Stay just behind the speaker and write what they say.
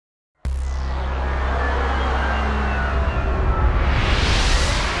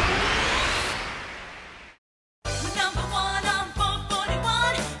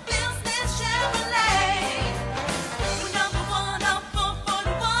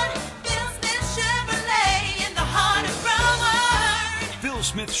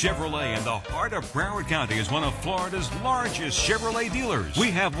Phil Smith Chevrolet in the heart of Broward County is one of Florida's largest Chevrolet dealers.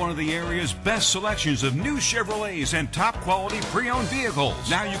 We have one of the area's best selections of new Chevrolets and top quality pre-owned vehicles.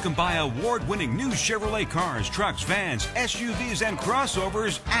 Now you can buy award-winning new Chevrolet cars, trucks, vans, SUVs, and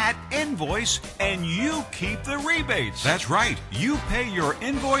crossovers at invoice, and you keep the rebates. That's right. You pay your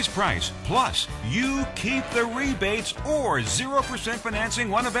invoice price, plus you keep the rebates or 0%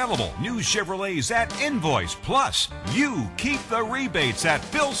 financing when available. New Chevrolets at invoice, plus you keep the rebates at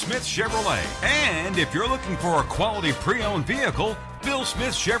Phil Smith Chevrolet. And if you're looking for a quality pre-owned vehicle, Phil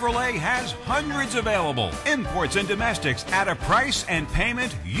Smith Chevrolet has hundreds available. Imports and domestics at a price and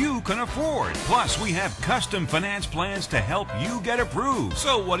payment you can afford. Plus, we have custom finance plans to help you get approved.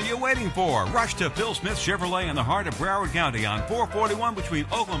 So what are you waiting for? Rush to Phil Smith Chevrolet in the heart of Broward County on 441 between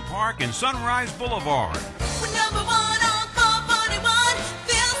Oakland Park and Sunrise Boulevard. We're number one on 441,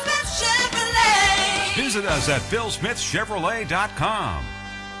 Phil Smith Chevrolet. Visit us at philsmithchevrolet.com.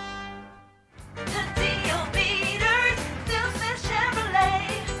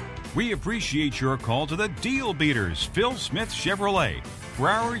 We appreciate your call to the Deal Beaters, Phil Smith Chevrolet,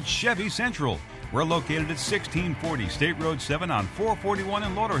 Broward Chevy Central. We're located at 1640 State Road 7 on 441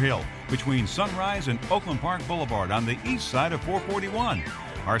 in Lauderdale, between Sunrise and Oakland Park Boulevard on the east side of 441.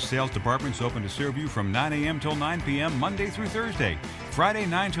 Our sales department's open to serve you from 9 a.m. till 9 p.m. Monday through Thursday, Friday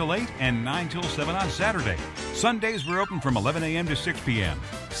 9 till 8, and 9 till 7 on Saturday. Sundays we're open from 11 a.m. to 6 p.m.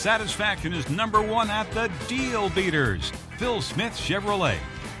 Satisfaction is number one at the Deal Beaters, Phil Smith Chevrolet.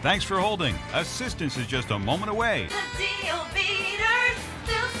 Thanks for holding. Assistance is just a moment away. The